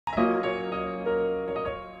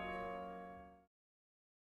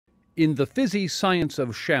In the fizzy science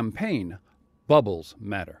of champagne, bubbles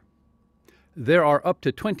matter. There are up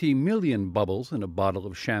to 20 million bubbles in a bottle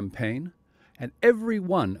of champagne, and every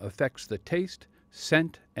one affects the taste,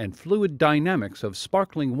 scent, and fluid dynamics of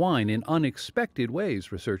sparkling wine in unexpected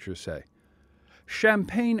ways, researchers say.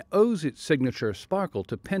 Champagne owes its signature sparkle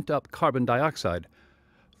to pent-up carbon dioxide.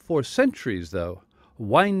 For centuries, though,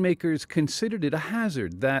 winemakers considered it a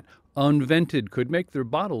hazard that, unvented, could make their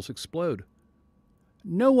bottles explode.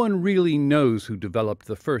 No one really knows who developed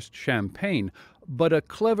the first champagne, but a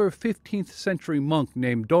clever 15th century monk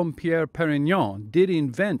named Dom Pierre Perignon did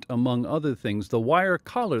invent, among other things, the wire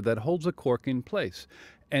collar that holds a cork in place.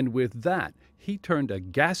 And with that, he turned a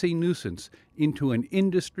gassy nuisance into an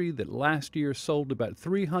industry that last year sold about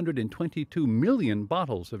 322 million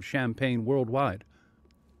bottles of champagne worldwide.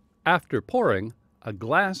 After pouring, a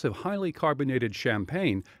glass of highly carbonated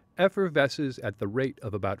champagne effervesces at the rate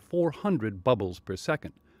of about 400 bubbles per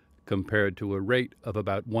second, compared to a rate of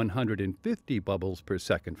about 150 bubbles per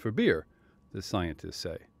second for beer, the scientists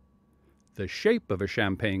say. The shape of a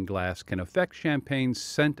champagne glass can affect champagne's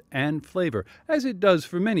scent and flavor, as it does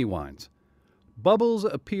for many wines. Bubbles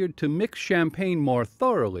appeared to mix champagne more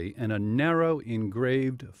thoroughly in a narrow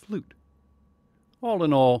engraved flute. All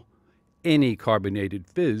in all, any carbonated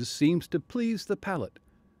fizz seems to please the palate.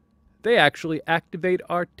 They actually activate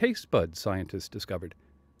our taste buds, scientists discovered.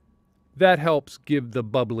 That helps give the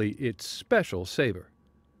bubbly its special savor.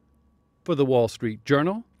 For the Wall Street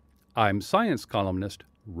Journal, I'm science columnist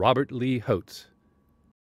Robert Lee Hotz.